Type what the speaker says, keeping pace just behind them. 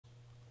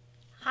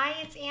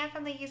it's Anne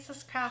from the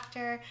Useless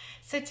Crafter.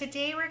 So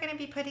today we're going to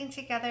be putting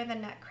together the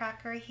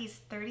Nutcracker. He's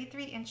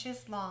 33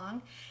 inches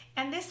long,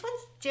 and this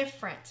one's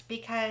different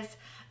because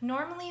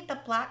normally the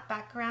black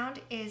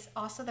background is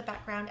also the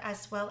background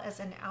as well as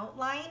an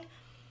outline.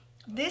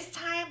 This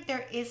time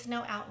there is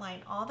no outline.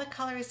 All the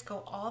colors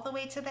go all the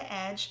way to the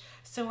edge,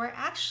 so we're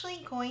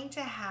actually going to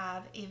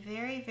have a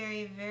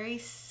very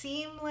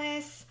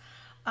seamless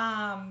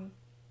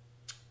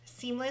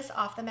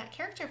off the mat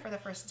character for the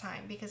first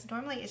time, because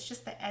normally it's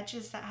just the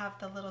edges that have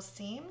the little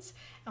seams,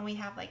 and we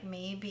have like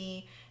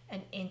maybe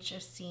an inch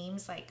of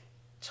seams like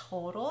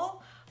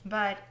total,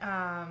 but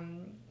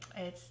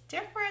it's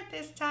different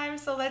this time.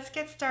 So let's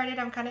get started.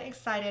 I'm kind of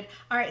excited.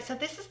 All right, so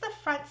this is the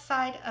front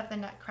side of the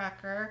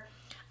Nutcracker.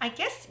 I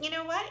guess, you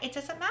know what, it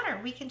doesn't matter,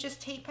 we can just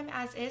tape him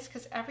as is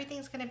because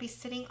everything's going to be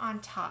sitting on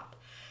top.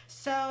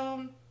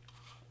 So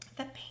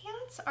the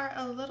pants are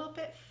a little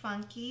bit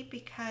funky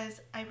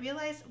because I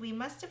realized we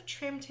must have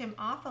trimmed him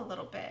off a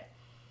little bit.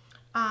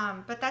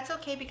 But that's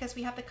okay because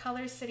we have the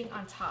colors sitting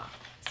on top.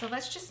 So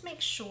let's just make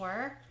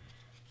sure.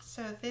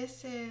 So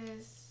this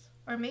is,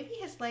 or maybe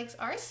his legs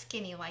are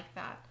skinny like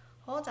that.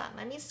 Hold on,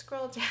 let me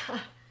scroll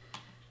down.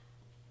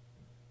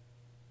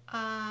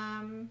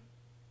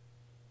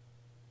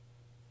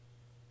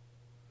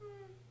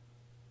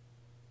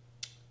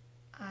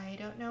 I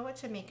don't know what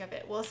to make of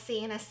it. We'll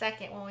see in a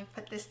second when we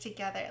put this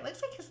together. It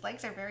looks like his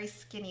legs are very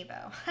skinny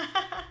though.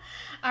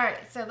 All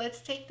right, so let's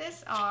take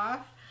this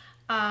off.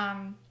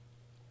 And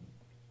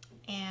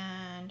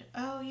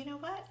oh, you know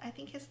what? I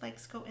think his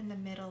legs go in the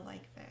middle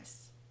like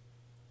this.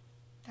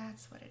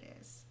 That's what it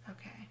is.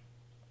 Okay.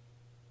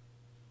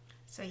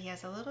 So he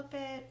has a little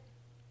bit,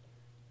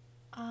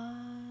 or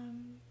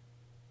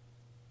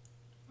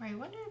I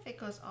wonder if it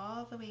goes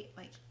all the way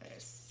like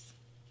this.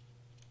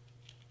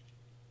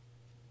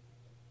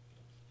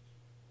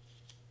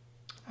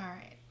 All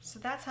right, so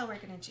that's how we're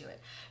gonna do it.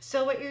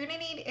 So what you're gonna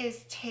need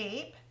is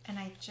tape, and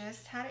I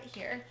just had it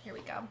here. Here we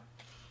go.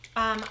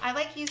 I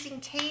like using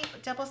tape,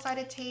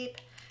 double-sided tape,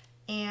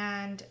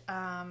 and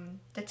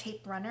the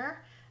tape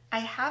runner. I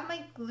have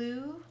my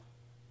glue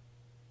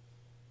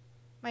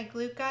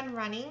gun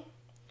running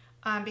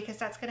because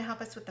that's gonna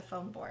help us with the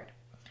foam board.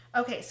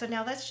 Okay, so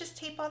now let's just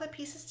tape all the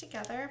pieces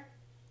together.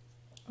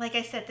 Like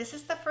I said, this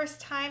is the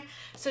first time,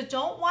 so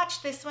don't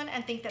watch this one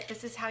and think that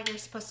this is how you're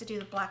supposed to do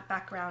the black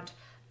background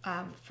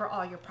for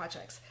all your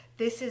projects.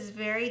 This is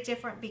very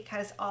different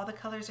because all the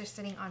colors are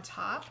sitting on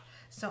top.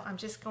 So I'm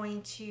just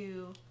going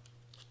to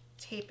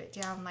tape it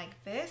down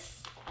like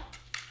this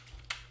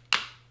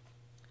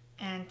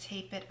and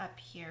tape it up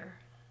here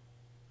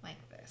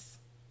like this.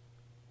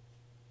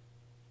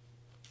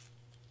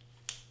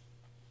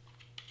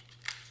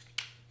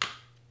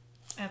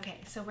 Okay,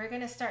 so we're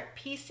gonna start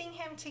piecing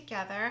him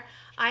together.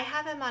 I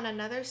have him on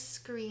another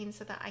screen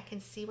so that I can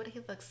see what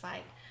he looks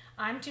like.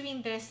 I'm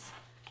doing this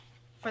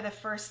for the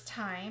first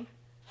time.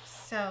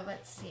 So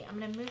let's see, I'm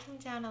gonna move him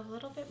down a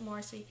little bit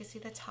more so you can see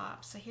the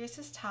top. So here's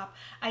his top.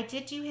 I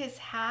did do his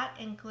hat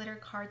in glitter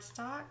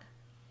cardstock.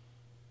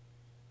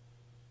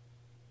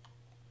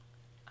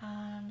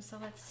 So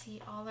let's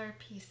see all our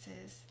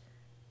pieces.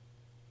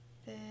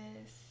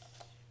 This.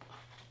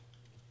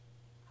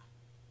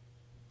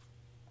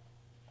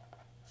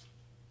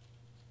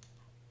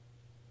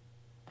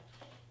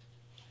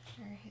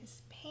 Here are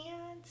his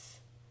pants.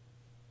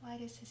 Why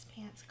does his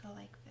pants go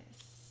like this?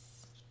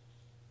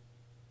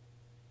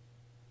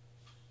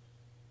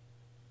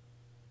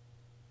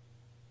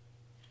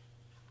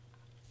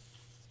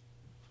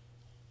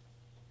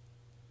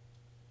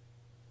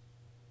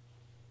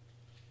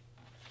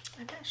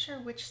 I'm not sure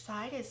which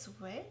side is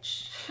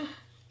which.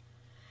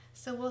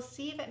 So we'll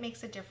see if it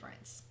makes a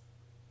difference.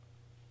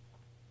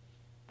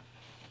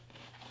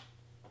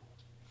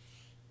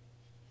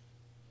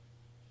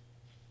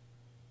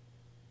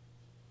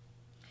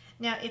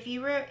 Now, if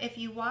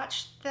you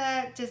watched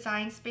the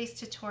Design Space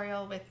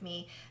tutorial with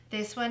me,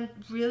 this one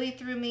really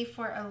threw me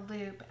for a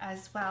loop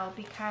as well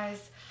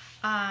because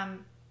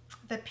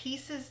the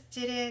pieces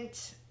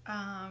didn't,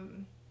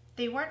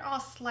 they weren't all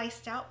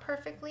sliced out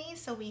perfectly,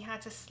 so we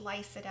had to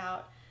slice it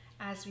out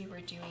as we were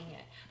doing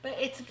it. But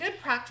it's good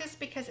practice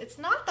because it's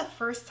not the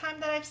first time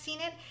that I've seen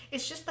it,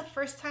 it's just the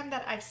first time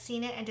that I've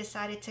seen it and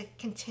decided to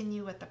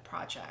continue with the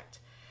project.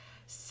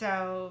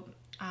 So,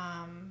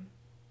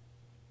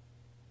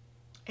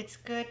 it's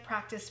good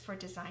practice for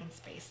Design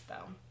Space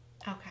though.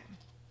 Okay.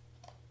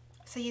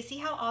 So you see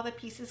how all the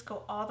pieces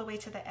go all the way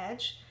to the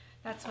edge?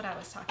 That's what I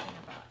was talking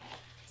about.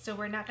 So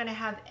we're not gonna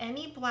have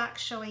any black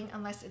showing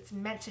unless it's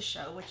meant to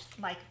show, which is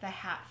like the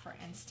hat, for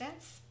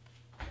instance.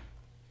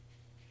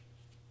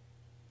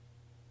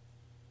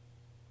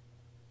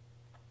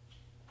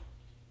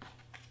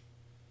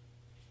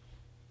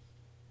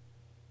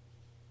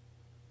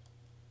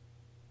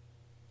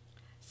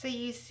 So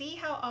you see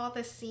how all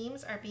the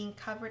seams are being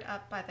covered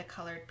up by the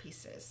colored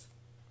pieces.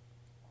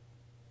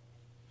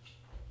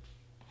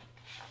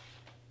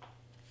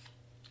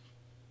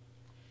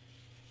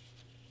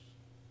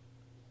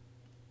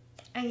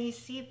 And you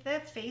see the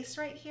face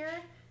right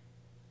here?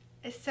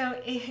 So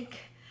it,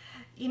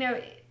 you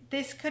know,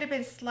 this could have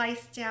been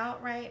sliced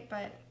out, right?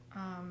 But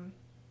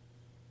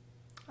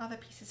all the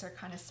pieces are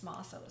kind of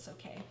small, so it was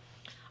okay.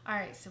 All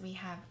right, so we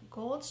have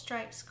gold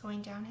stripes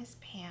going down his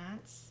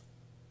pants.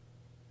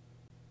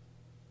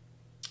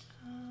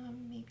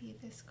 Maybe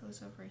this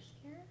goes over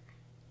here.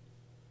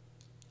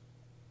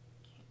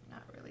 Okay, I'm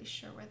not really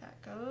sure where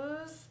that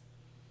goes.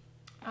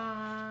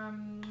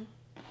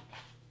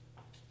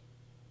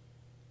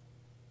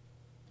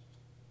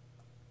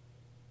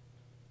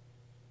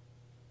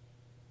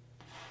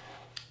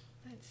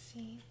 Let's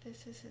see,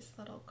 this is his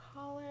little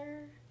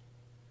collar.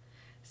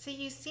 So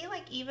you see,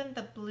 like, even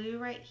the blue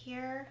right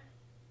here,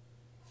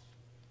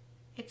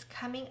 it's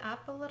coming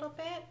up a little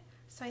bit.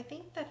 So I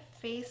think the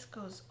face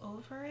goes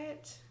over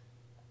it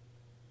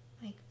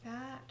like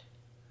that.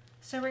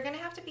 So we're gonna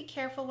have to be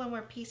careful when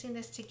we're piecing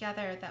this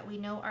together that we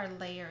know our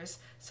layers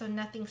so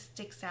nothing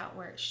sticks out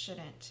where it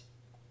shouldn't.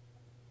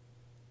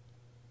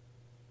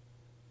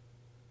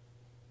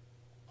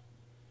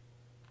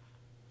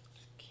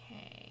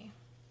 Okay.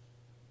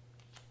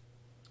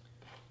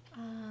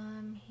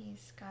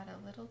 He's got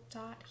a little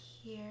dot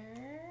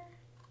here.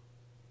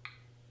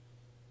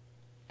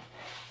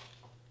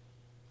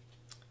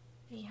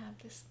 We have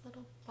this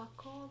little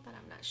buckle, but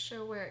I'm not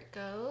sure where it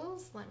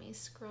goes. Let me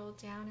scroll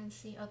down and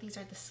see. Oh, these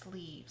are the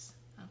sleeves.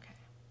 Okay.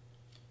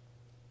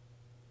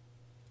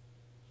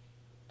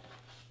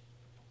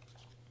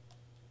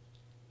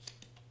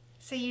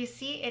 So you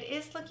see, it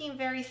is looking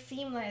very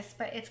seamless,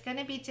 but it's going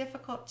to be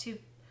difficult to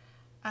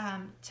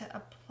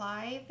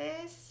apply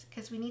this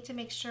because we need to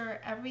make sure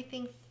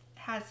everything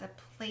has a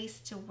place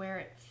to where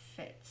it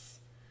fits.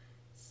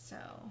 So,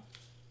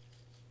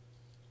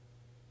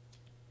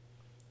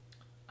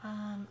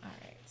 all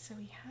right, so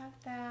we have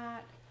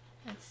that.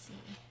 Let's see.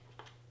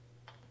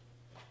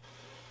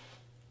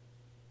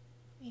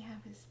 We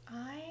have his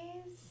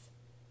eyes.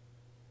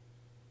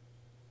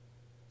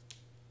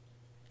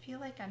 I feel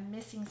like I'm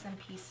missing some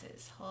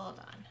pieces. Hold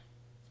on.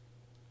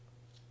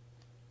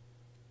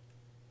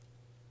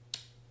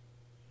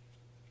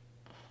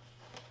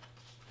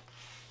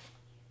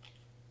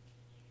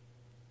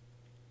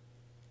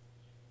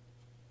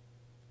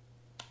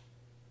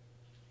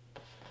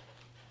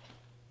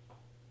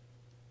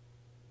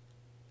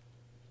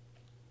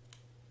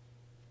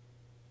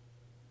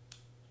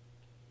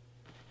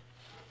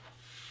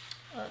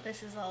 Oh,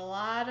 this is a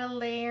lot of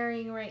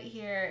layering right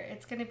here.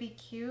 It's gonna be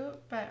cute,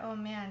 but oh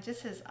man,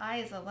 just his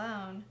eyes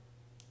alone.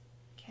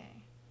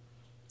 Okay.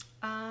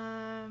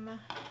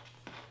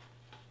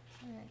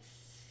 Let's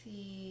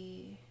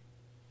see.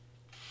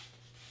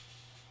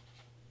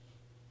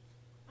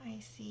 I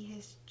see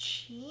his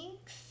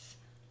cheeks.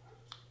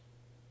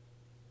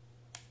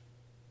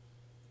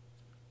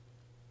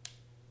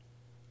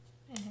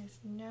 And his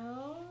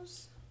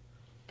nose.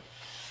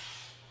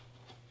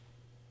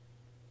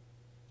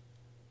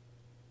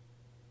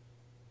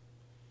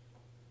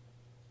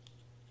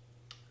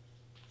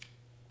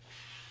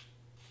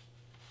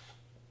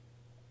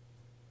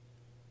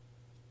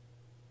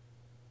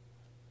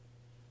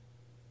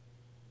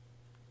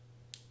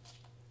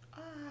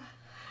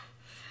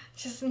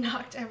 Just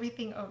knocked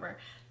everything over.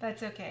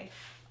 That's okay.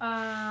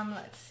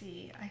 Let's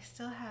see. I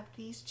still have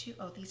these two.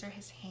 Oh, these are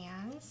his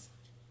hands.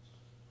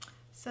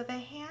 So the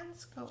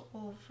hands go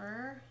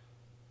over.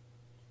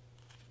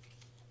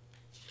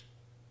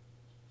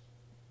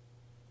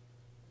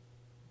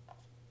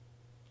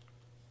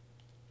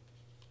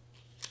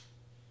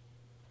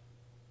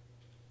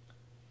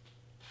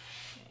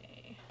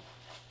 Okay.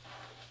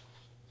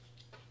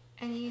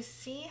 And you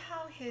see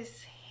how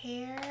his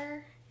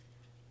hair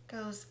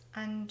goes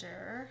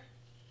under.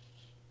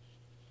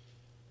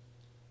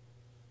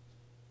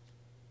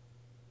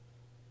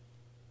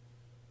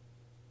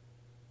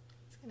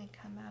 Going to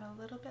come out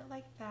a little bit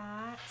like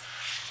that.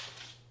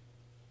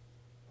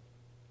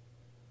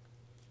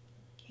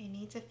 Okay,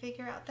 need to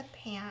figure out the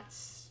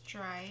pants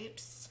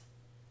stripes.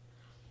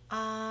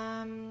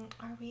 Are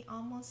we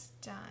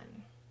almost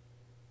done?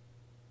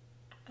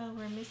 Oh,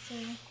 we're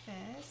missing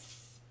this.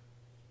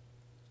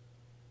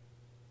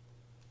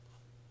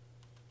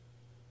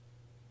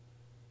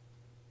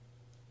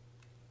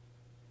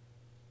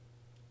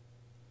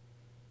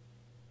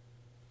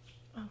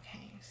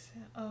 Okay, so,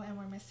 oh, and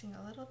we're missing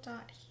a little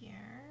dot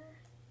here.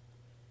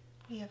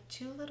 We have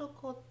two little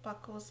gold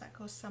buckles that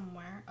go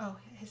somewhere. Oh,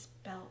 his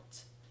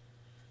belt.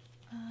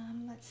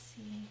 Let's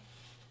see.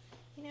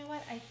 You know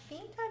what? I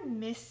think I'm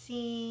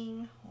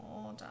missing,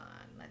 hold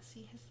on. Let's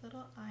see his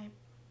little eye.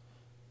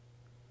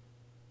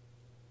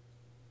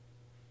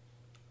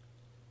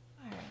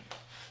 All right.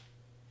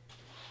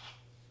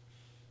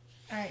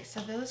 All right,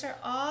 so those are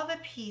all the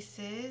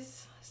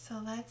pieces.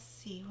 So let's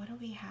see, what do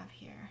we have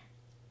here?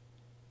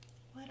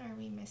 What are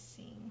we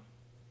missing?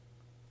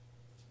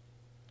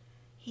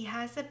 He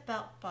has a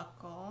belt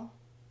buckle.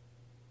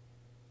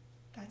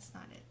 That's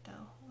not it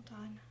though, hold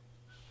on.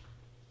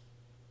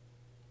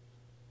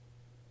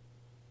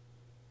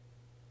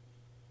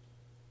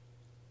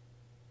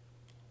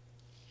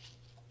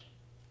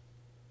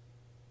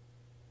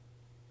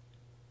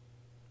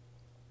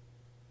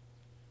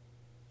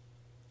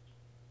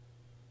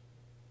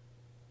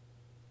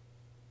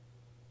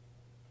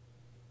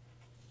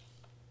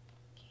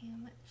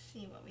 Let's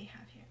see what we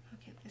have here.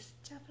 Okay, this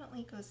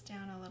definitely goes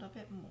down a little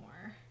bit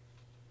more.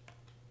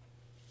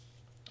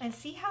 And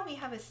see how we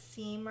have a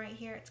seam right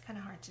here? It's kind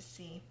of hard to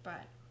see,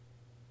 but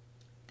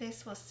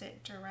this will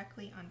sit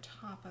directly on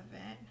top of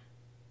it.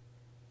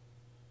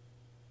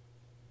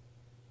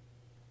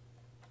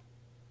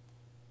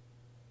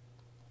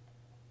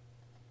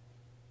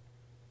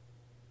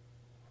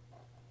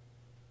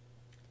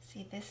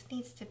 See, this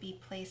needs to be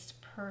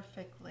placed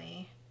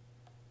perfectly.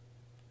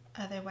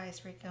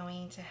 Otherwise we're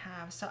going to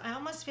have, so I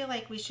almost feel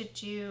like we should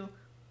do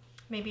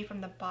maybe from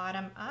the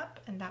bottom up,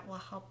 and that will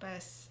help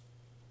us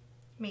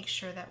make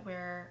sure that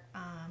we're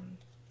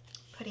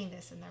putting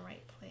this in the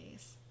right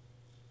place.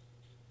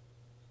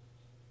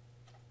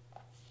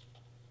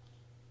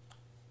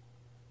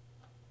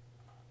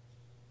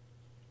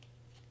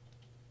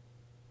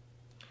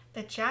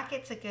 The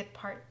jacket's a good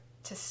part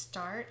to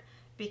start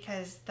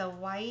because the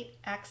white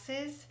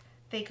X's,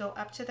 they go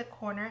up to the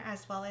corner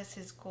as well as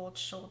his gold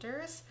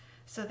shoulders.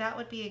 So that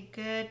would be a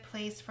good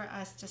place for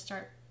us to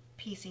start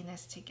piecing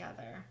this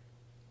together.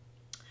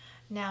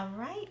 Now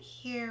right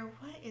here,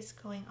 what is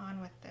going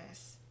on with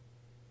this?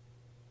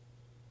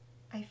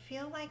 I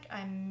feel like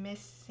I'm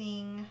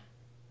missing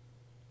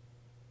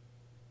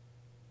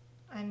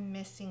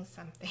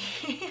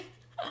something.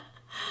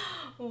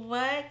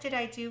 What did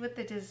I do with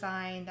the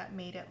design that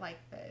made it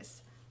like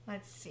this?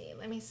 Let's see,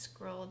 let me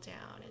scroll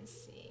down and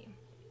see.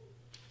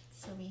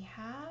 So we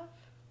have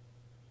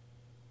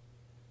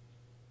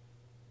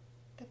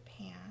the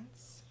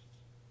pants.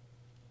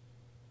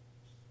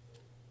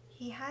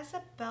 He has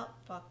a belt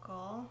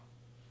buckle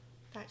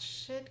that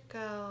should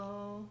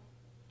go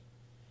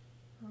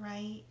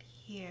right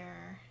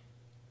here,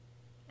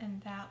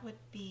 and that would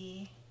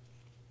be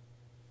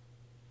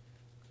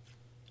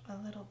a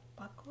little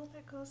buckle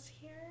that goes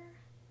here,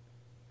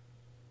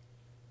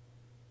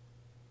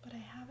 but I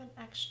have an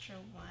extra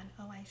one.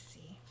 Oh, I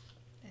see.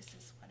 This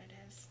is what it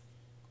is.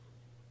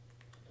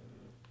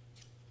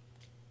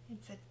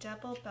 It's a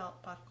double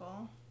belt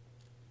buckle,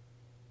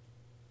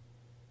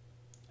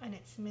 and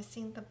it's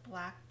missing the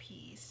black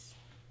piece.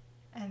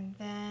 And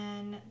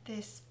then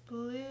this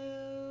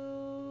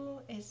blue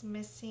is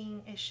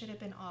missing. It should have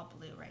been all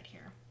blue right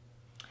here.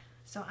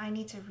 So I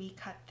need to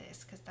recut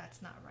this because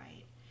that's not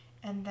right.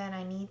 And then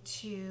I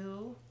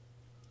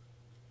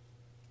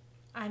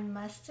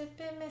must have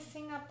been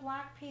missing a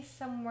black piece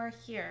somewhere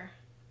here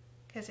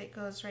because it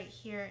goes right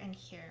here and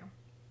here.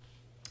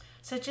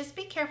 So just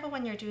be careful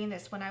when you're doing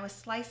this. When I was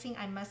slicing,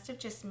 I must have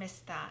just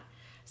missed that.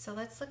 So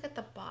let's look at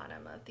the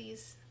bottom of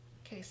these.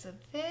 Okay, so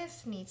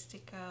this needs to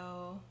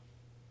go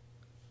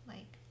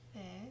like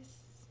this.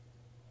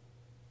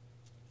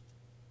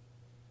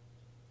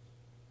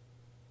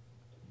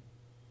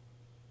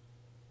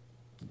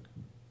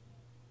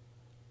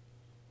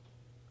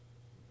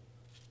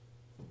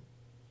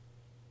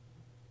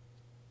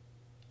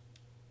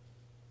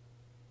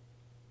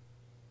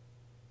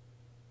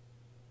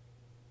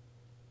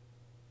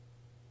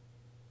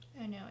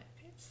 Oh no, it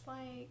fits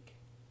like,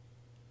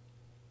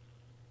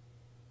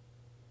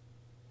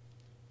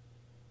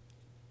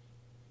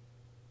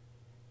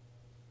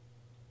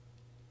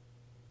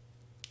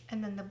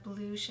 and then the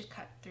blue should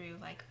cut through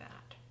like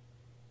that.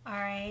 All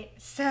right,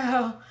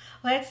 so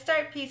let's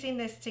start piecing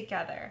this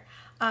together.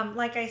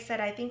 Like I said,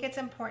 I think it's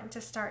important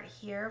to start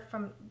here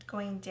from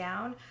going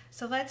down.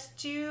 So let's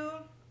do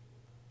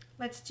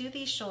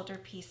these shoulder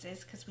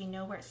pieces because we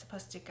know where it's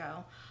supposed to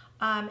go.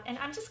 And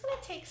I'm just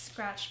gonna take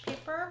scratch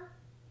paper.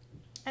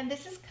 And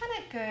this is kind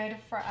of good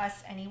for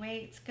us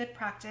anyway. It's good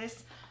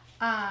practice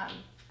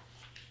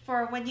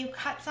for when you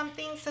cut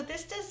something. So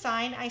this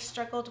design I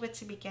struggled with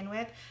to begin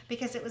with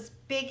because it was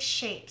big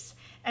shapes.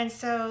 And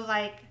so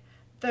like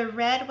the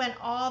red went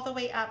all the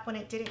way up when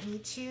it didn't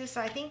need to. So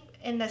I think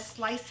in the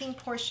slicing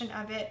portion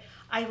of it,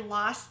 I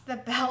lost the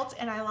belt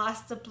and I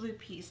lost the blue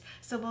piece.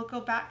 So we'll go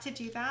back to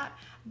do that,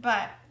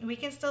 but we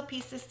can still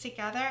piece this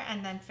together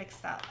and then fix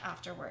that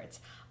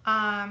afterwards.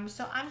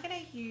 So I'm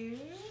gonna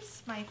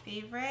use my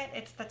favorite.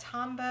 It's the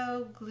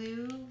Tombow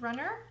glue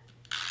runner.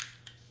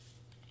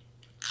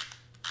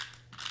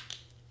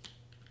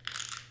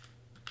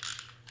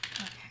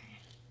 Okay.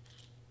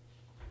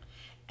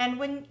 And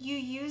when you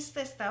use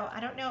this though, I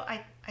don't know,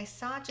 I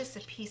saw just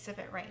a piece of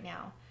it right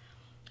now.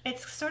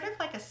 It's sort of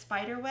like a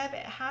spider web.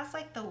 It has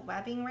like the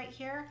webbing right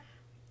here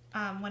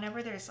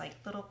whenever there's like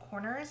little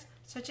corners.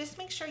 So just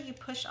make sure you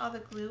push all the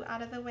glue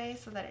out of the way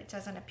so that it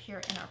doesn't appear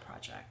in our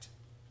project.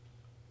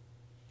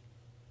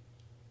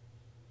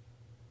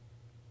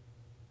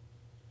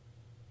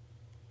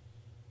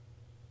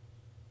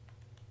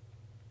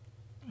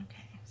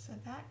 Okay, so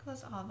that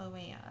goes all the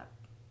way up.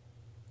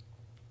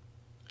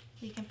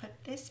 We can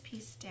put this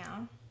piece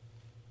down.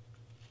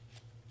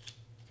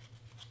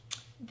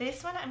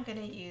 This one I'm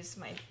gonna use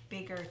my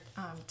bigger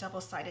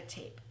double-sided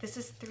tape. This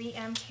is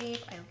 3M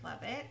tape, I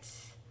love it.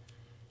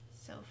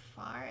 So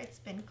far, it's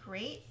been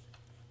great.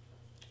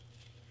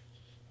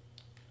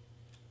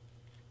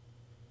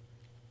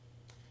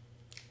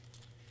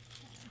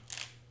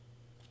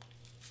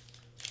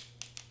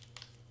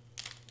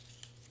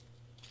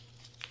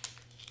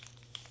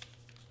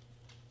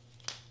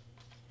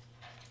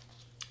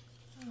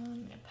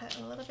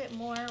 put a little bit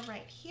more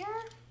right here.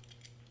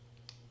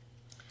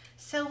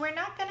 So we're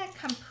not going to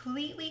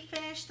completely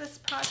finish this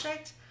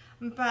project,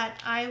 but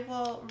I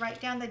will write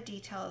down the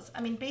details.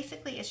 I mean,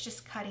 basically it's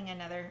just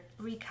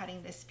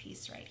recutting this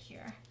piece right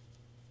here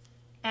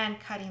and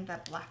cutting the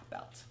black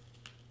belt.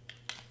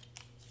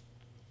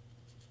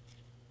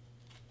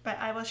 But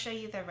I will show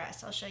you the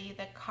rest. I'll show you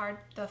the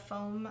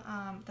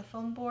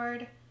foam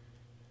board,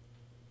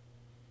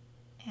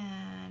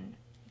 and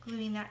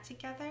gluing that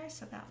together,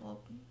 so that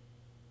will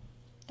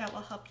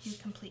help you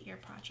complete your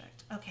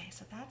project. Okay,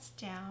 so that's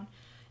down,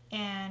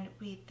 and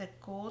the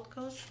gold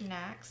goes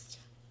next.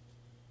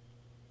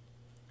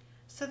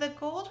 So the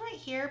gold right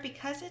here,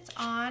 because it's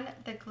on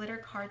the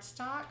glitter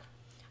cardstock,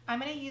 I'm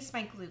going to use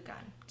my glue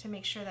gun to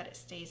make sure that it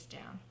stays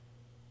down.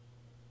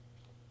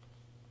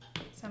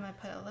 So I'm going to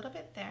put a little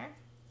bit there.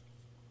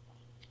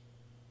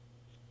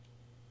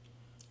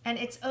 And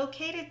it's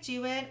okay to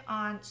do it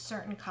on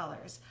certain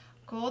colors.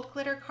 Gold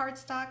glitter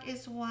cardstock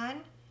is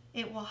one.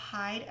 It will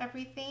hide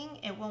everything.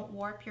 It won't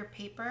warp your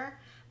paper.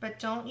 But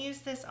don't use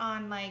this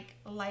on like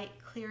light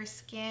clear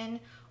skin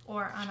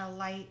or on a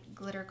light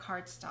glitter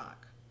cardstock.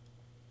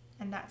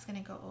 And that's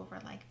going to go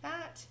over like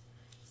that.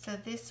 So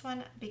this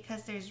one,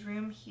 because there's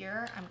room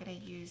here, I'm going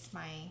to use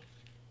my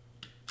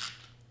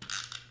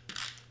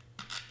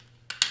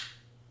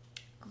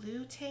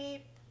glue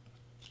tape.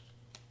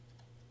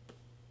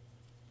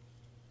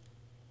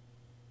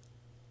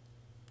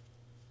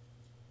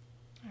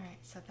 All right,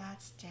 so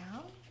that's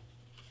down.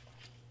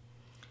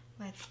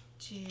 Let's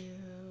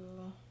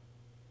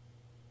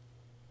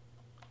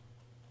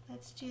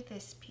do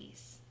this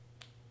piece.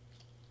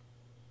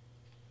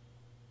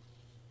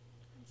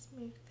 Let's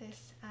move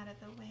this out of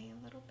the way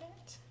a little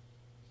bit.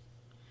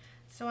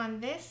 So on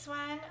this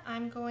one,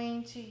 I'm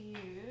going to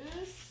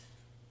use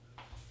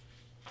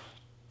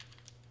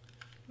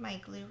my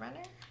glue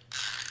runner,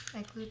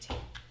 my glue tape.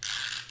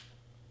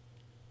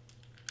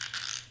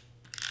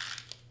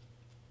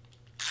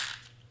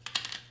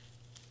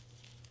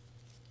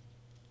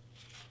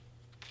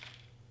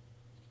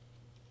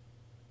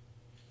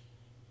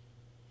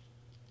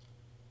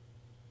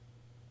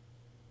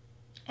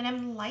 And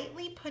I'm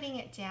lightly putting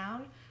it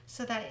down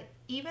so that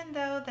even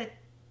though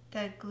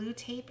the glue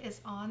tape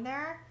is on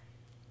there,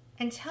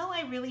 until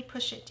I really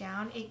push it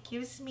down, it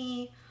gives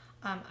me,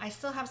 I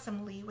still have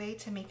some leeway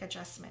to make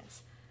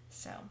adjustments.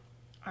 So,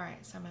 all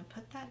right, so I'm gonna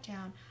put that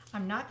down.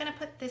 I'm not gonna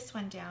put this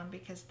one down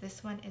because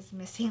this one is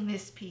missing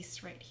this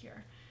piece right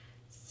here.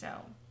 So,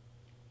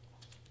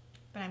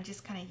 but I'm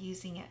just kind of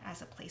using it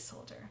as a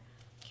placeholder.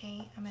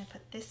 Okay, I'm gonna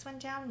put this one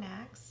down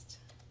next.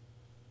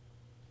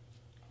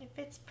 It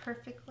fits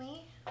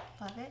perfectly,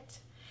 love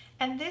it.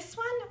 And this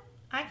one,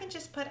 I can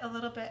just put a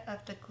little bit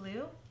of the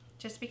glue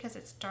just because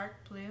it's dark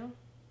blue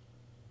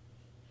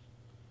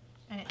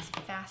and it's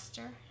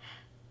faster.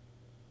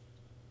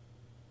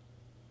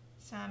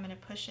 So I'm gonna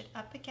push it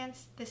up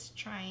against this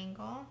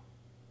triangle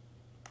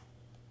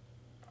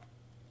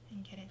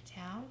and get it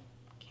down,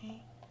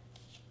 okay.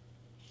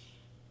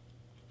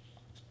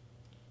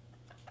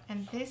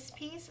 And this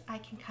piece I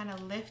can kind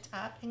of lift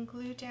up and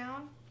glue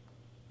down.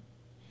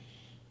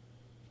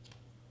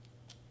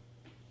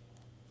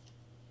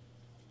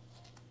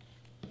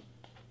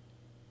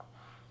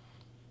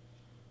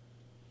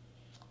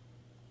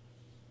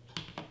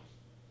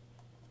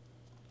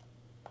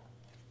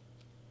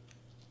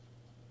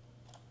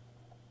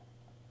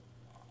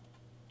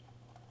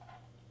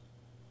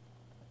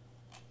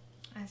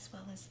 As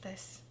well as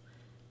this.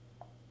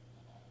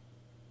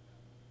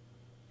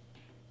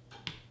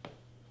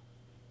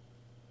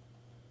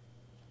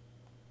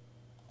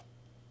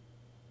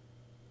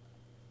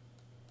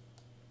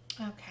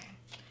 Okay,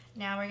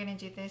 now we're going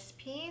to do this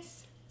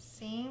piece,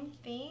 same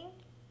thing.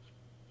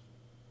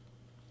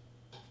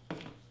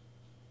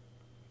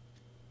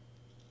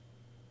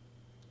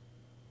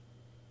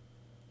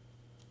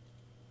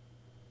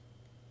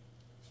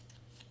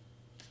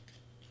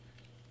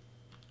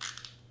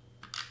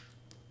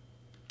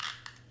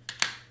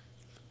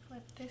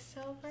 Flip this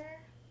over.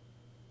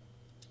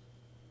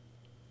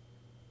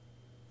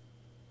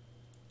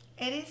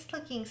 It is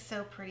looking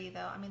so pretty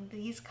though. I mean,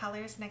 these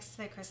colors next to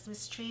the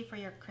Christmas tree for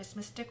your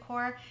Christmas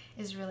decor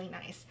is really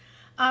nice.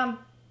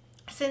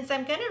 Since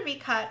I'm gonna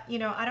recut, you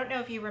know, I don't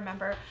know if you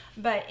remember,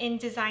 but in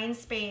Design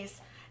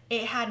Space,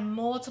 it had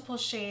multiple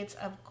shades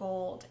of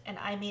gold and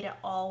I made it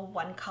all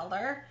one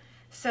color.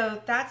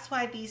 So that's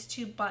why these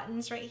two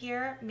buttons right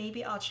here,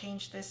 maybe I'll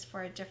change this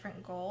for a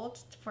different gold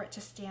for it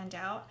to stand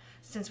out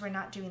since we're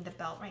not doing the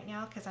belt right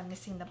now because I'm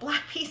missing the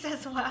black piece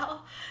as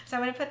well. So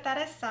I'm gonna put that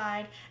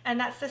aside. And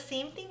that's the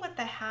same thing with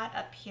the hat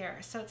up here.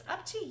 So it's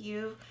up to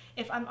you.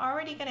 If I'm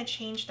already gonna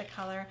change the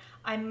color,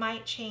 I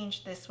might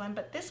change this one,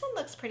 but this one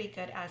looks pretty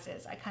good as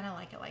is. I kind of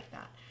like it like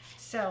that.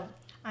 So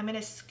I'm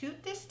gonna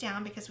scoot this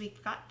down because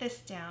we've got this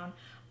down.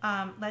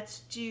 Let's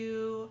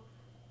do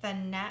the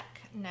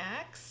neck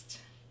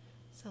next.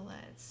 So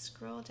let's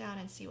scroll down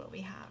and see what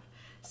we have.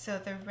 So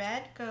the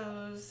red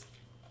goes,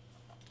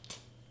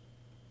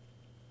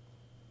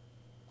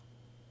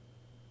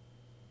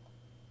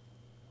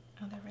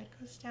 oh, the red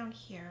goes down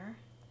here.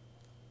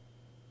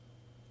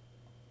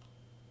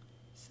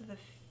 So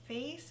the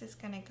face is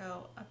gonna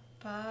go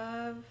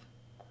above.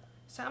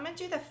 So I'm gonna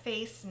do the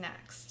face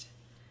next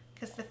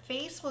because the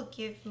face will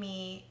give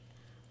me,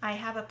 I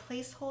have a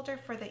placeholder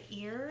for the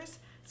ears,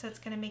 so it's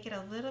gonna make it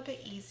a little bit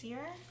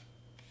easier.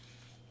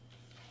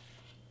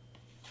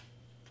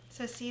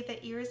 So see,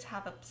 the ears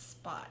have a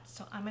spot.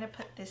 So I'm gonna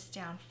put this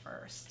down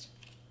first.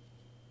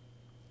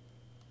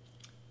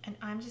 And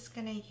I'm just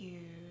gonna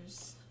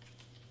use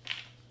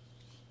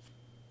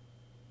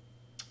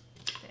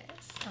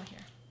this, oh here.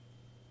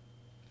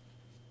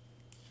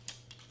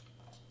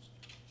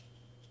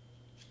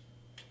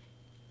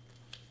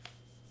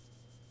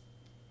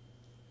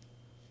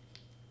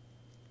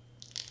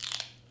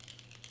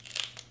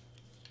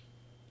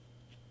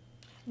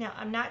 Now,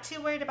 I'm not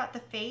too worried about the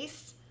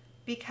face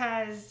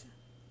because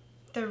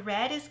the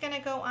red is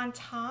gonna go on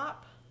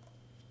top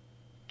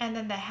and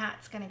then the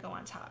hat's gonna go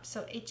on top.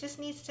 So it just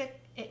needs to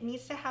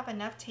have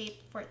enough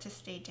tape for it to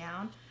stay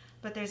down,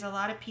 but there's a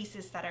lot of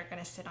pieces that are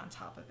gonna sit on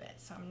top of it.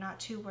 So I'm not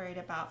too worried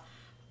about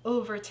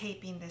over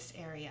taping this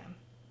area.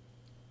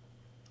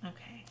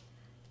 Okay,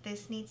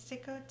 this needs to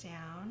go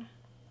down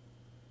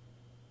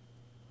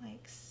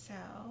like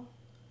so.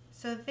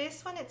 So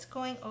this one, it's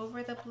going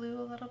over the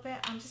blue a little bit.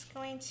 I'm just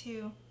going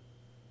to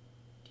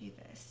do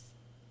this.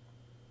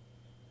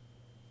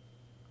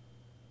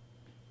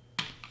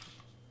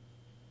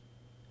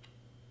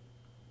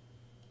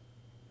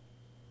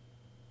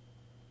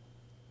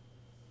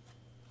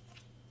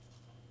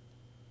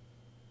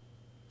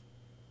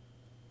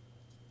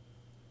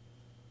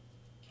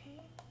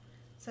 Okay,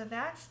 so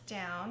that's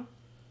down.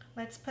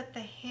 Let's put the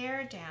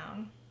hair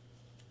down.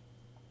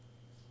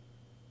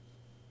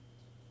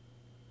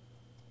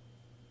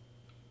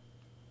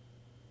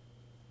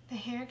 The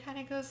hair kind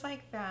of goes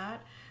like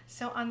that.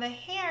 So on the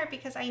hair,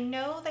 because I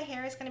know the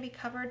hair is going to be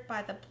covered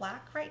by the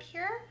black right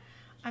here,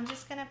 I'm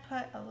just going to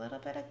put a little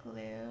bit of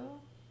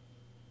glue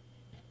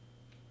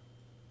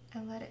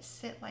and let it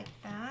sit like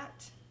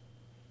that.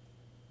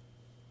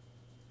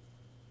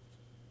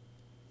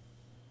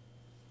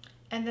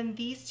 And then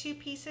these two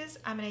pieces,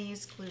 I'm going to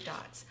use glue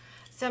dots.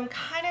 So I'm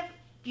kind of,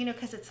 you know,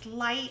 because it's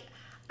light,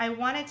 I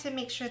wanted to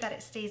make sure that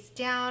it stays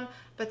down,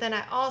 but then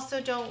I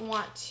also don't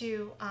want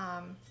to,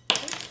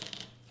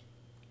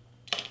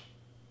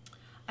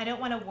 I don't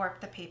want to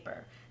warp the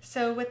paper.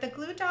 So with the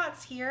glue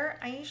dots here,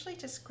 I usually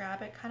just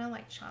grab it kind of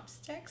like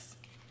chopsticks,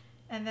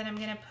 and then I'm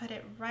going to put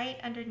it right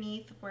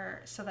underneath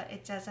where, so that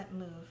it doesn't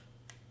move.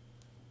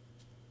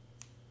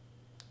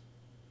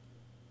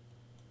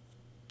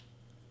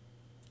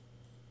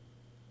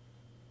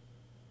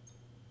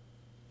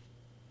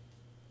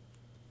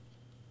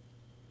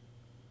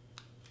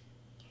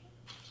 Okay.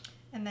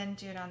 And then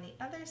do it on the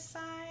other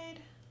side.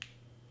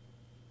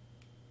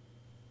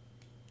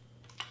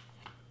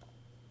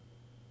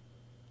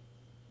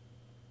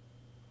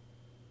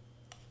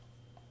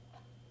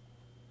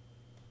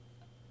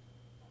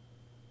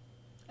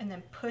 And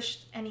then push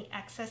any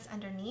excess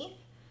underneath.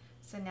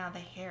 So now the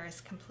hair is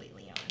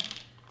completely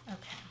on.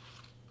 Okay,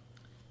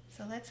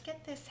 so let's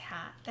get this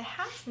hat. The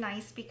hat's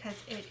nice because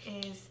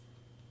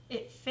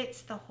it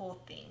fits the whole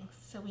thing.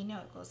 So we know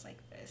it goes like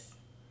this.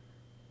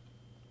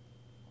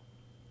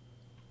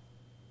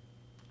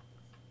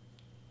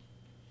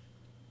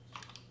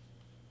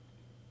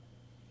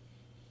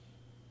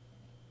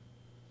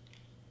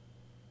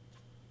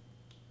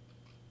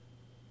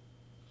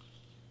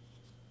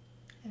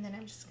 And then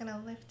I'm just going to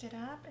lift it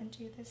up and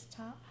do this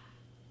top.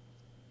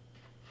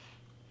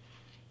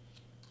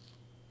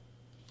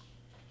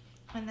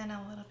 And then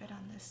a little bit on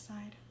this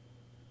side.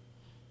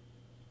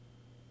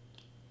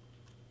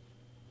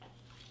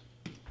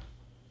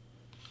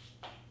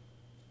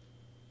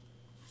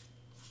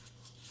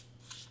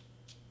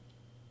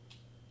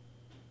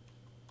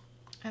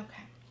 Okay.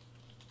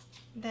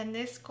 Then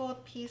this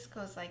gold piece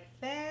goes like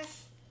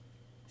this.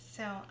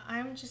 So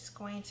I'm just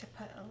going to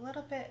put a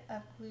little bit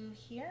of glue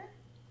here.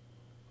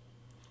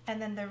 And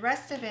then the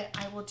rest of it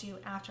I will do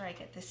after I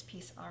get this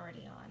piece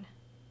already on.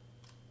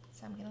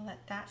 So I'm going to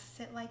let that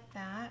sit like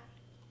that.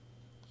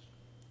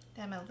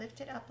 Then I'm going to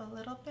lift it up a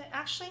little bit.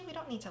 Actually, we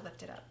don't need to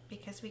lift it up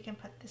because we can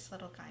put this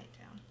little guy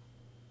down.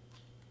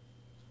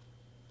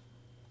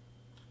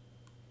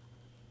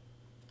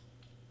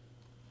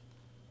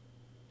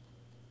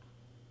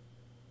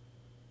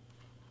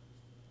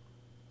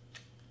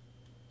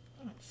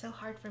 Oh, it's so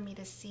hard for me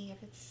to see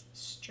if it's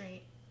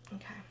straight.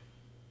 Okay.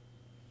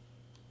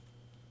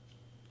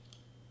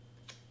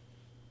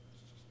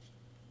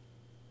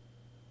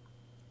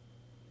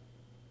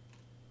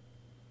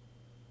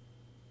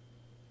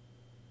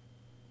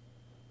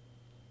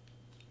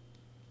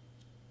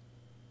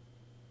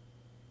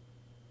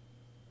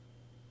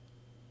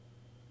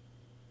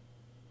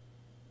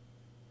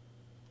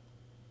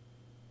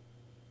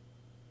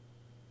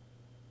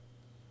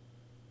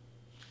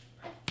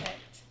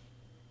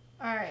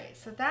 All right,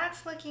 so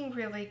that's looking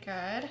really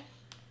good.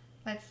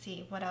 Let's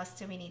see, what else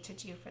do we need to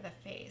do for the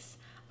face?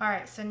 All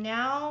right, so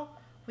now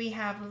we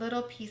have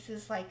little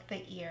pieces like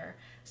the ear.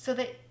 So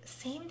the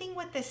same thing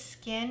with the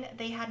skin,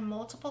 they had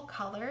multiple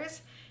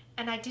colors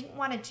and I didn't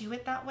want to do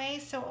it that way.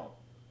 So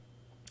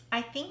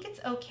I think it's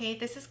okay.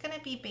 This is going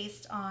to be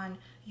based on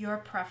your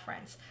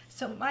preference.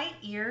 So my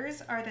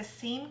ears are the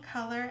same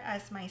color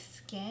as my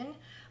skin,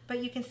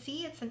 but you can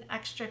see it's an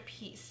extra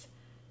piece.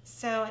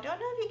 So I don't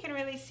know if you can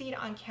really see it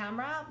on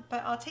camera,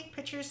 but I'll take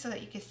pictures so that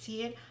you can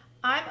see it.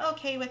 I'm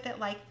okay with it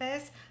like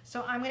this.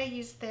 So I'm going to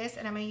use this,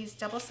 and I'm going to use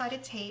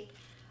double-sided tape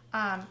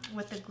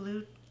with the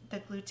glue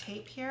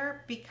tape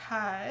here,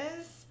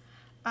 because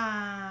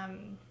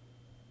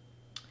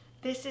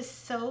this is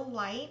so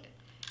light,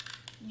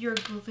 your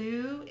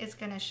glue is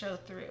going to show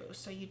through.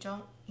 So you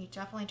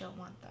definitely don't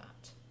want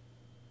that.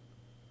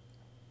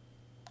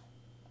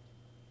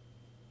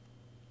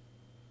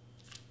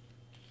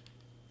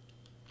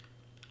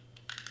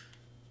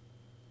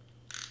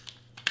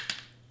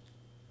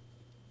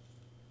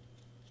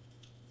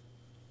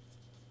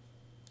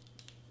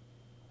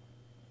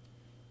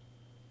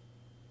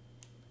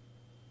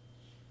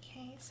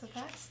 Okay, so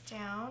that's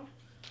down.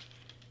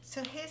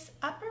 So his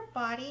upper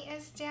body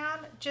is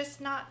down,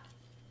 just not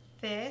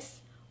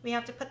this. We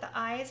have to put the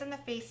eyes and the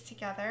face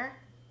together.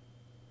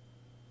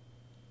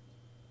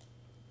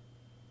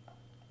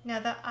 Now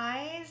the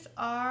eyes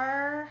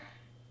are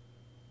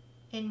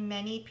in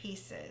many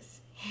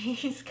pieces.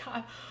 He's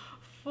got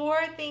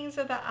 4 things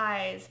of the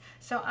eyes.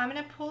 So I'm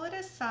going to pull it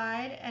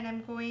aside, and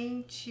I'm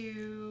going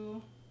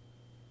to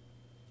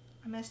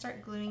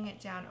start gluing it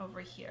down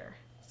over here.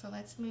 So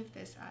let's move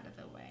this out of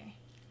the way.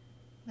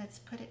 Let's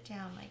put it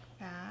down like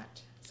that.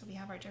 So we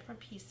have our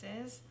different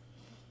pieces.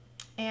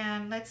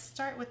 And let's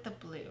start with the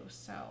blue.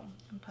 So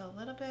I'm gonna put a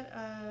little bit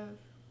of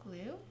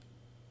glue.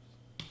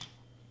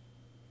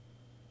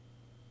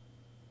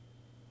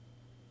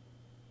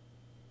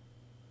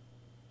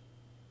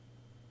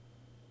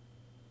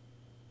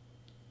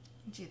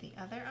 Do the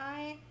other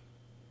eye.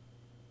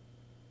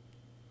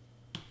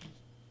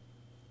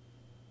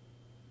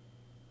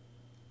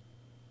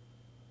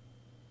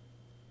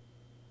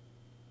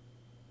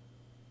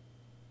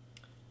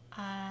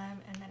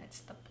 And then it's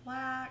the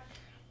black.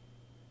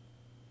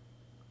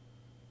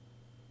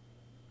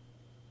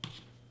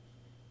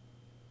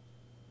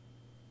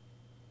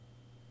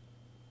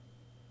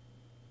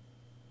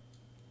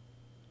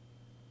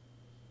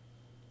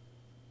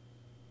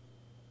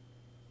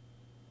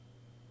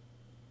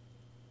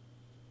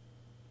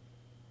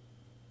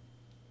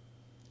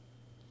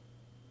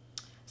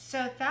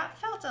 So that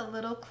felt a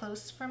little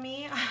close for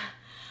me.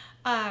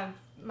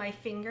 My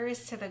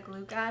fingers to the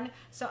glue gun.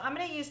 So I'm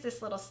going to use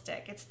this little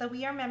stick. It's the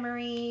We Are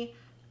Memory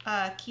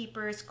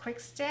Keepers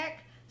Quick Stick.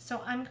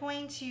 So I'm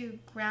going to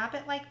grab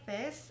it like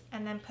this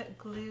and then put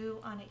glue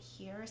on it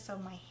here so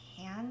my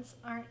hands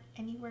aren't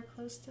anywhere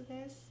close to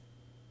this.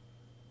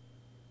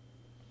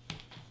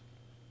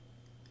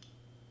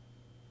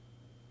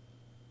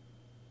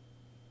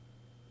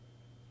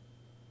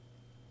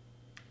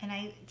 And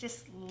I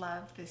just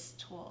love this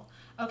tool.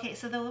 Okay,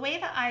 so the way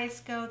the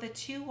eyes go, the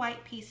 2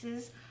 white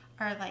pieces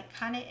are like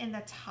kind of in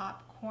the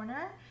top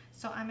corner.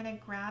 So I'm gonna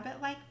grab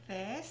it like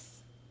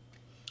this.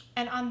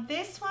 And on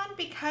this one,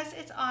 because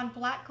it's on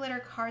black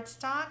glitter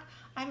cardstock,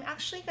 I'm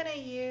actually gonna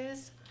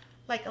use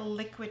like a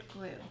liquid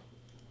glue.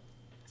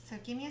 So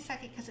give me a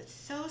second, because it's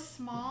so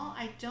small,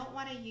 I don't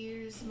wanna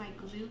use my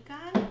glue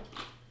gun.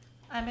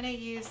 I'm gonna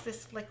use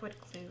this liquid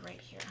glue right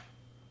here.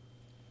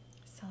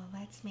 So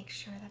let's make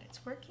sure that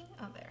it's working.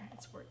 Oh, there,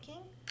 it's working.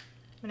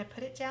 I'm gonna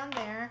put it down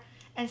there,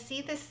 and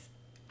see this,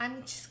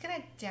 I'm just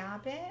gonna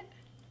dab it,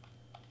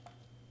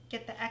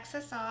 get the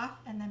excess off,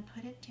 and then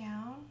put it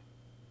down.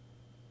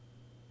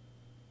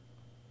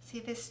 See,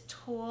 this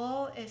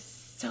tool is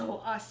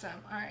so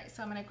awesome. All right,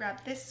 so I'm gonna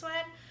grab this one,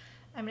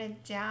 I'm gonna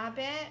dab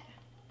it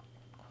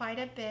quite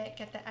a bit,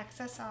 get the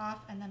excess off,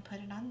 and then put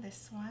it on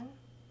this one.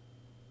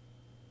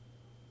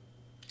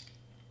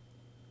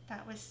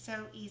 That was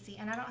so easy,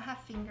 and I don't have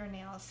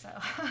fingernails, so.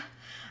 All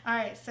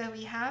right, so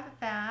we have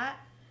that.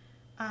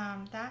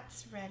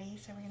 That's ready,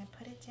 so we're gonna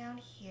put it down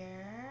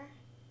here.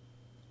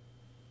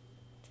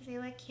 Does he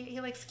look cute?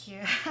 He looks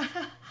cute.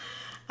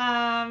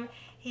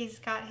 He's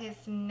got his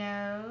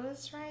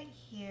nose right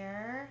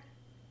here,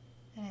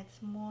 and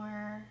it's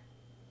more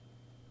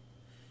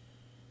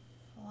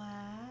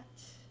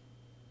flat.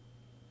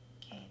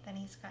 Okay, then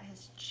he's got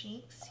his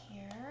cheeks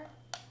here.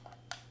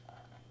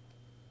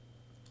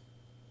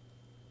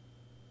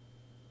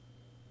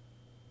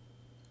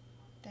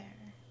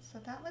 There. So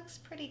that looks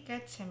pretty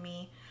good to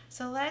me.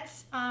 So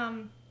let's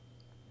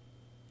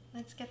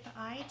get the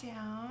eye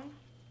down.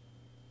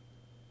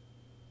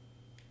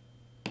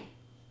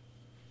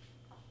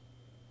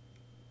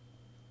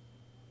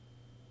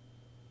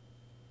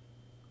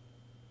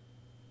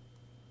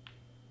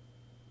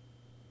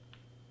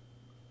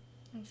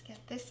 Let's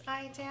get this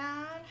eye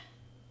down.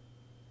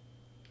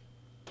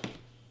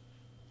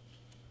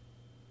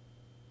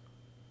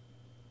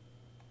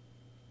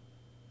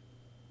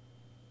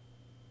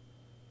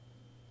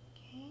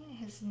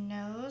 His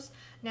nose.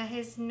 Now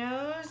his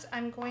nose,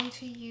 I'm going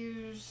to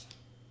use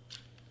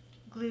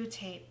glue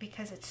tape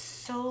because it's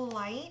so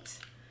light.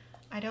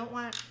 I don't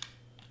want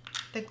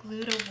the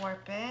glue to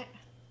warp it.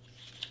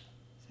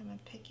 So I'm gonna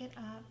pick it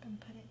up and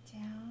put it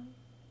down.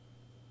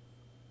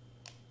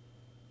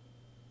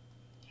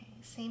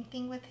 Same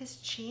thing with his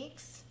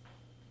cheeks.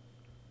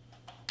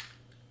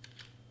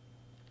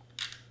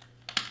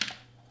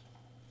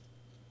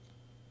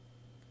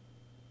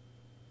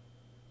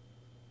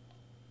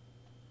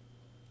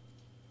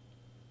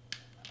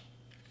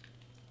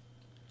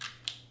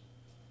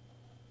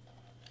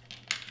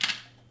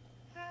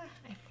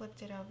 I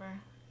flipped it over.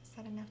 Is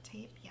that enough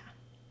tape? Yeah.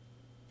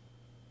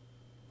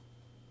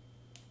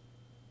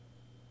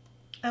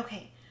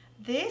 Okay,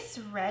 this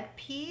red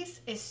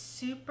piece is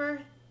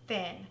super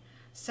thin,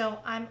 so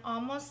I'm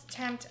almost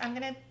tempted. I'm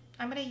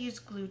gonna use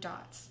glue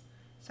dots.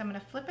 So I'm gonna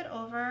flip it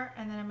over,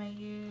 and then I'm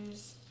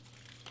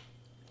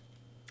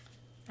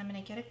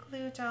gonna get a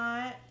glue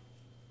dot,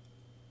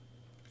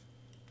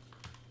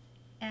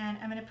 and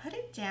I'm gonna put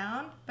it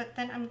down, but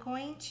then I'm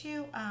going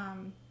to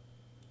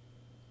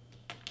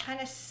kind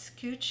of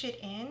scooch it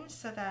in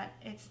so that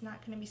it's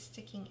not gonna be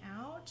sticking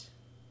out.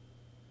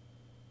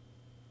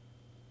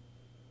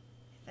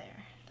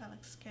 There, that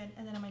looks good.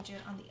 And then I'm gonna do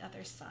it on the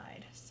other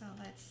side. So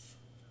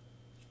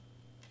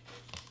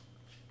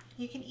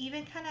you can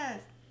even kind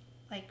of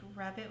like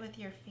rub it with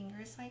your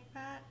fingers like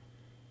that.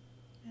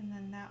 And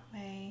then that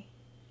way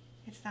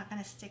it's not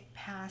gonna stick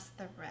past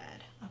the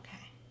red.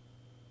 Okay.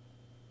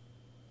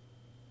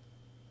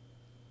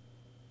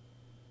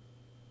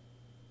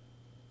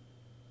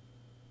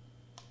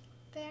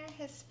 There,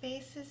 his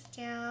face is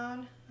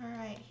down. All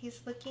right,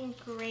 he's looking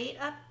great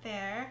up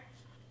there.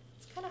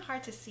 It's kind of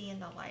hard to see in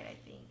the light, I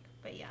think,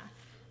 but yeah.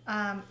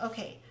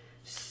 Okay,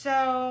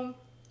 so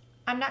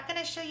I'm not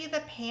gonna show you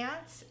the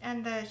pants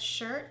and the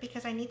shirt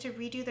because I need to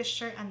redo the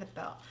shirt and the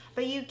belt,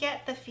 but you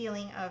get the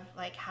feeling of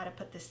like how to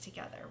put this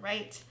together,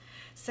 right?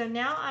 So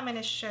now I'm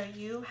gonna show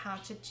you how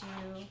to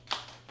do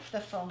the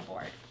foam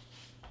board.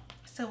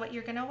 So what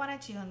you're gonna wanna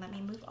do, and let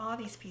me move all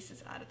these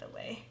pieces out of the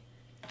way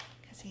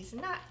because he's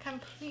not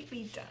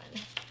completely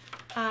done.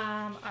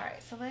 All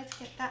right, so let's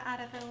get that out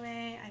of the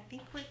way. I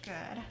think we're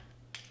good.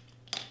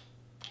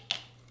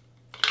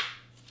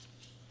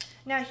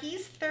 Now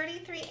he's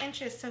 33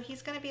 inches, so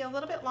he's gonna be a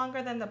little bit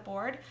longer than the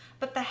board,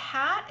 but the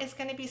hat is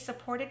gonna be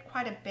supported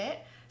quite a bit,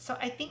 so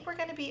I think we're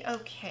gonna be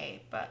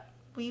okay, but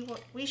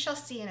we shall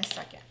see in a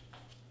second.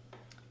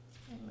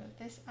 Let me move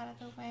this out of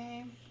the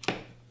way.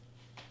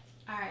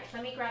 All right,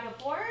 let me grab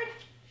a board.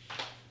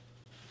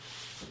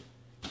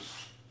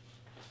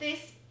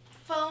 This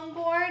foam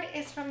board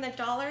is from the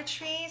Dollar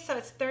Tree, so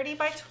it's 30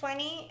 by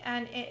 20,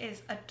 and it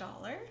is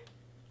 $1.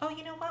 Oh,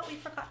 you know what? We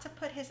forgot to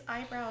put his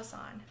eyebrows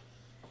on.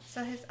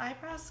 So his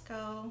eyebrows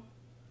go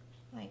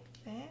like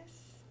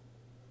this.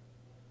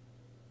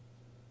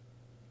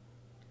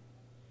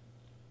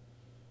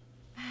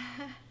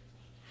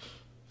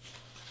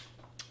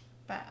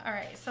 But all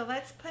right, so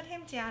let's put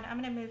him down.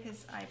 I'm gonna move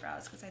his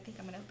eyebrows because I think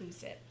I'm gonna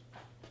lose it.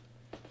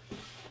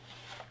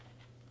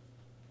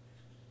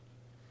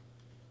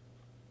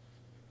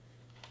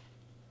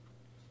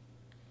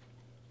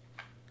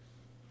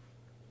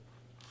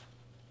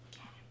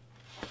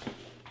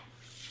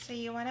 So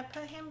you want to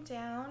put him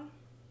down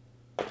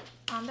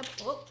on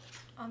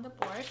the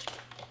board.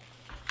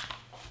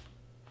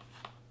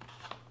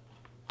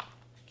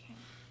 Okay.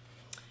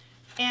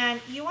 And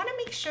you want to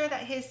make sure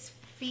that his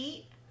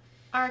feet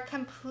are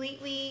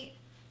completely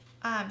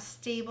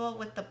stable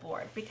with the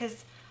board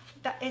because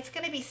it's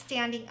going to be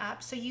standing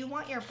up. So you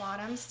want your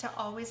bottoms to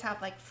always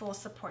have like full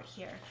support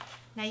here.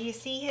 Now you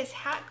see his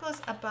hat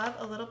goes above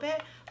a little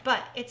bit,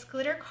 but it's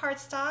glitter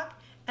cardstock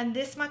and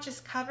this much is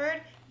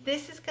covered.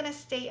 This is going to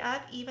stay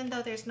up even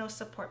though there's no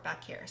support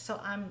back here.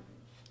 So I'm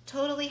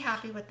totally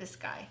happy with this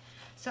guy.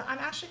 So I'm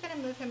actually going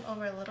to move him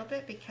over a little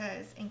bit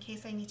because in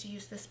case I need to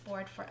use this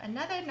board for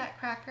another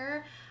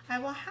Nutcracker, I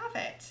will have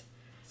it.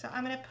 So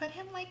I'm going to put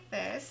him like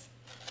this,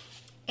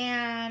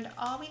 and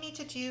all we need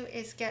to do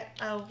is get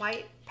a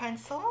white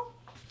pencil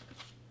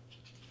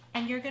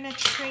and you're going to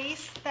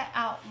trace the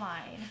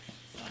outline.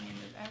 So I'm going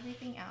to move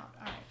everything out.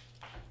 All right.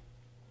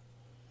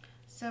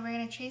 So we're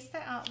going to trace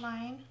the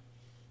outline.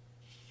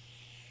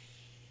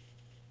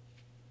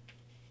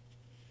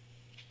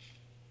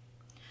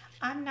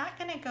 I'm not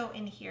going to go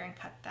in here and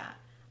cut that.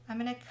 I'm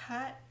going to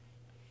cut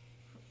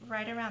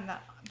right around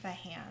the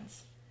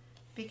hands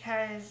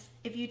because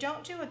if you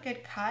don't do a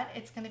good cut,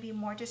 it's going to be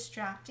more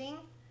distracting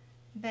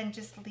than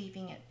just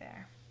leaving it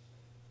there.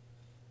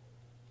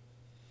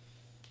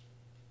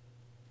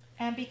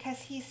 And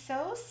because he's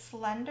so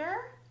slender,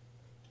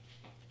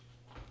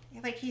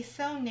 like he's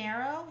so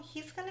narrow,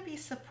 he's going to be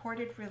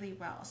supported really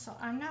well. So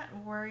I'm not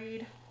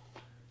worried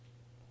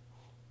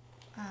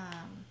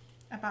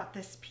about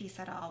this piece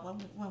at all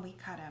when we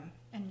cut him,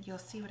 and you'll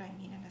see what I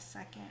mean in a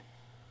second.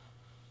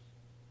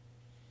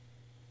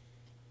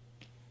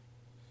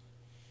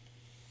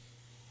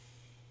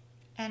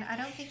 And I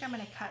don't think I'm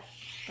going to cut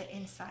the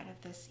inside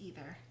of this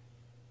either.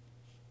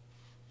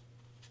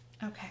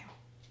 Okay,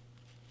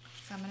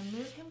 so I'm going to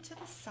move him to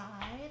the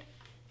side,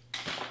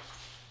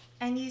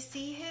 and you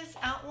see his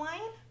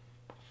outline?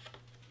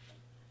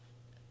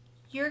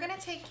 You're going to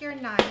take your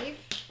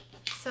knife,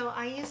 so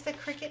I use the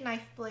Cricut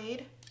knife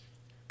blade,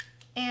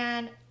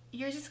 and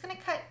you're just going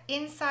to cut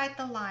inside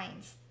the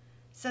lines.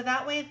 So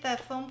that way the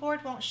foam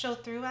board won't show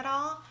through at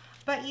all.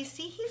 But you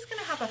see he's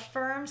gonna have a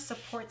firm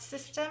support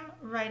system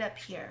right up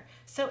here.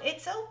 So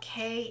it's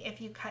okay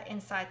if you cut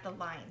inside the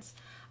lines.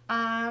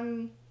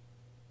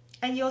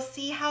 And you'll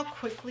see how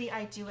quickly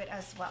I do it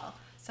as well.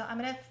 So I'm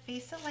gonna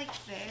face it like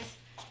this,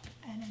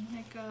 and I'm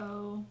gonna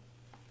go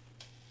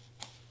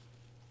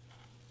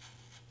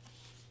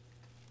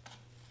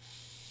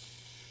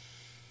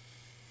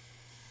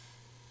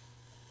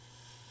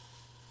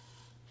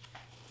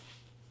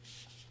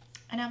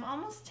and I'm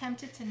almost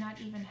tempted to not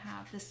even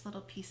have this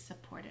little piece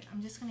supported.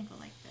 I'm just gonna go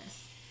like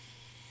this.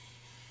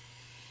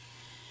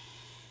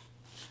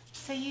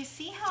 So you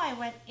see how I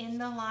went in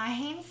the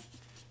lines?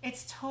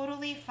 It's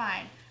totally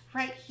fine.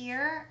 Right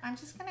here, I'm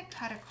just gonna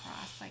cut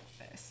across like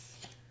this,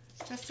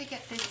 just to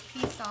get this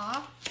piece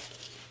off.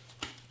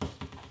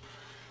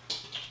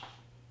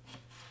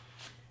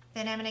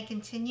 Then I'm gonna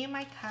continue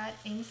my cut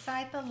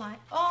inside the line.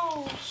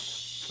 Oh,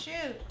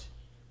 shoot.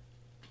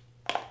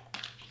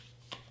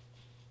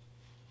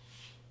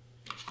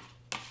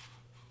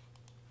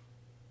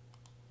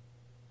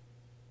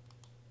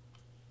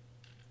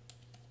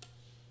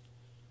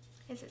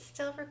 Is it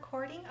still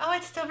recording? Oh,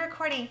 it's still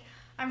recording.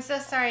 I'm so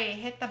sorry, I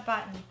hit the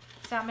button.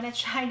 So I'm gonna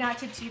try not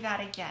to do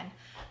that again.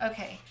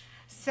 Okay,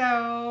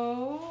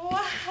 so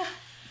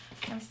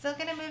I'm still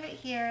gonna move it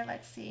here.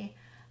 Let's see.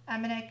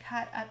 I'm gonna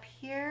cut up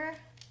here.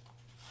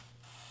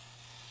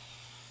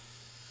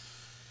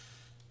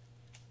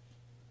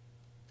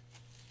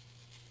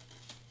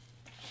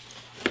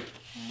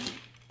 Okay.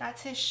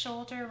 That's his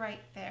shoulder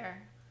right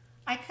there.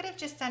 I could have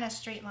just done a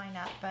straight line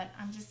up, but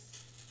I'm just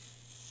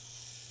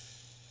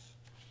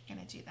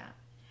gonna do that.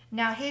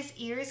 Now his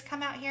ears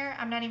come out here.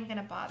 I'm not even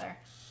gonna bother.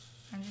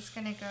 I'm just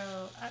gonna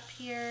go up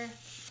here,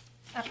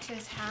 up to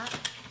his hat.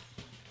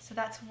 So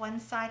that's one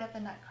side of the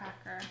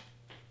Nutcracker.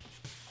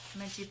 I'm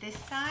gonna do this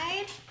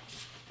side.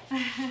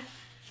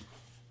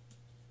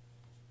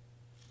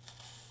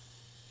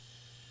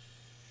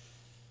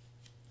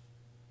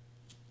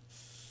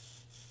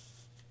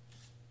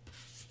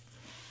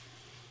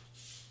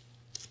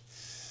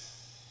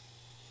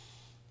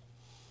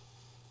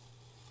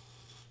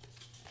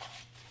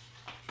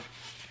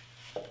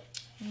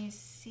 You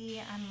see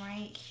I'm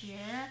right here.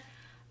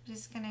 I'm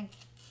just gonna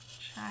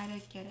try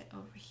to get it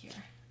over here.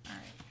 All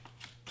right.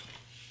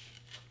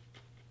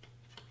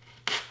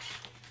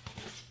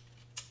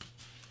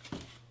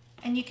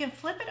 And you can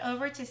flip it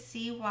over to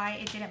see why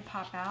it didn't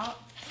pop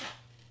out.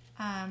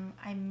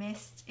 I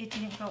missed, it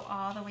didn't go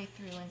all the way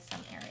through in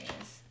some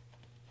areas.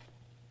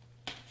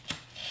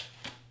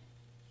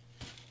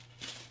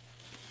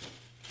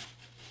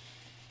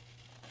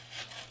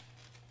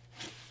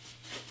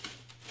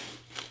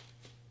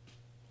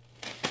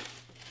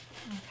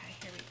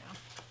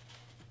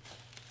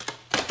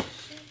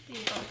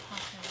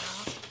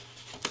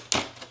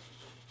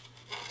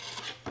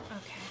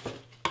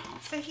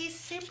 So he's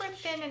super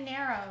thin and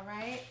narrow,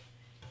 right?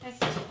 It's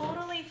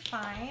totally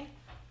fine.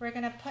 We're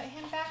gonna put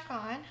him back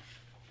on.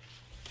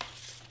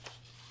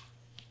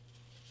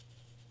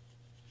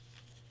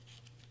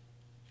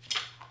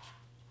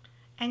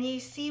 And you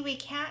see we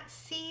can't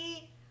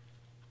see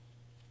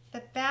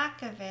the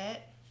back of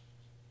it.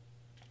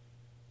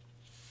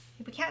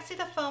 We can't see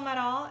the foam at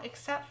all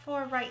except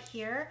for right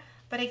here.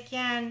 But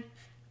again,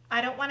 I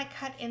don't want to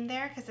cut in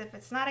there because if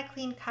it's not a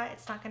clean cut,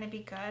 it's not going to be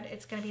good.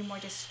 It's going to be more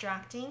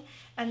distracting.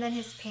 And then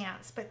his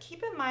pants. But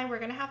keep in mind, we're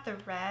going to have the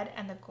red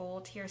and the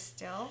gold here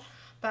still.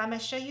 But I'm going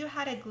to show you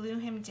how to glue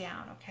him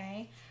down,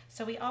 okay?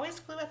 So we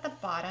always glue at the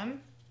bottom.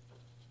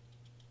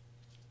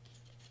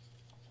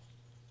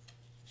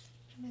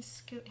 I'm going to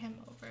scoot him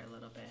over a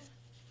little bit.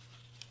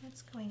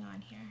 What's going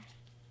on here?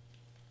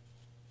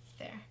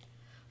 There.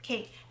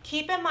 Okay,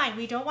 keep in mind,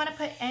 we don't want to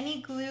put any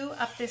glue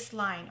up this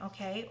line,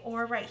 okay?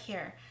 Or right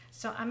here.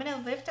 So I'm going to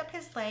lift up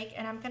his leg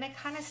and I'm going to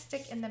kind of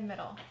stick in the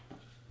middle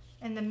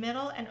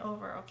and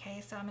over,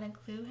 okay? So I'm going to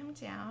glue him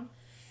down.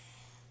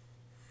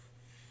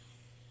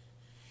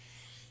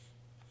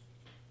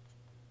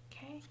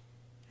 Okay,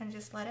 and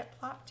just let it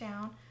plop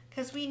down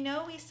because we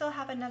know we still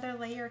have another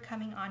layer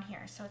coming on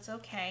here, so it's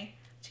okay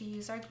to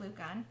use our glue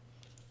gun.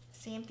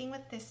 Same thing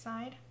with this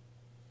side.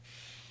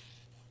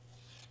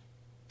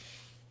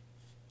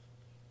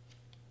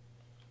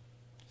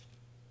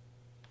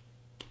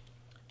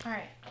 All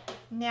right,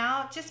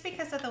 now just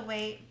because of the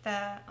way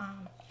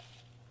I'm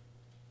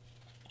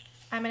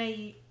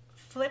gonna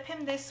flip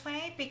him this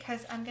way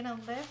because I'm gonna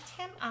lift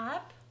him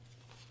up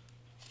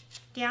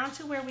down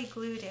to where we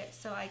glued it.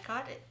 So I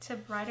got it to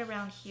right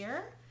around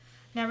here.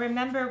 Now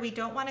remember, we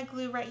don't want to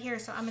glue right here,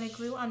 so I'm gonna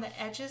glue on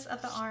the edges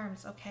of the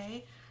arms,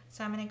 okay?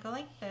 So I'm gonna go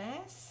like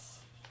this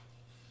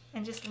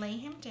and just lay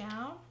him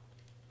down.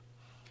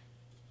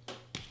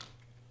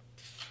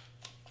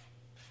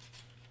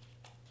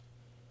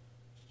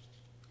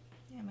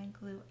 I'm going to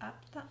glue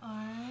up the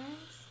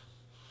arms.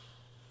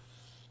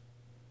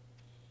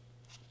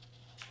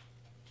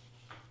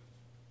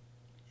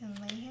 And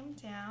lay him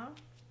down.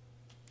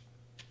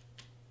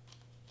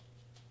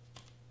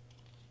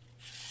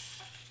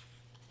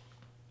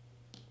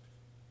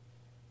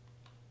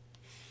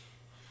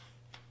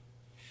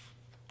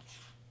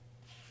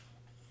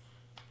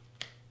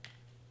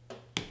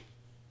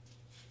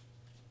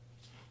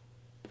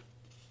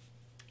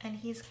 and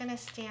he's gonna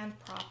stand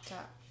propped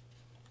up.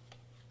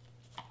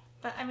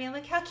 But I mean,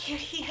 look how cute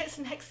he is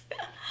next.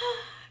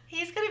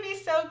 He's gonna be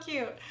so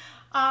cute.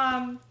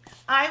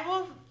 I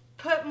will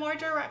put more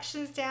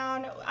directions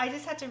down. I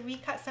just had to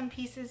recut some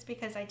pieces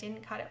because I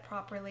didn't cut it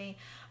properly.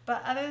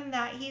 But other than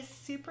that, he's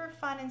super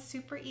fun and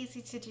super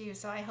easy to do.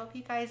 So I hope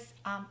you guys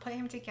put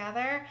him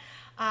together.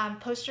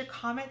 Post your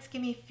comments,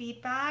 give me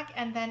feedback,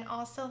 and then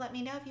also let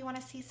me know if you want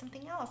to see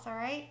something else, all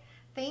right?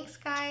 Thanks,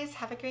 guys.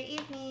 Have a great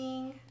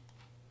evening.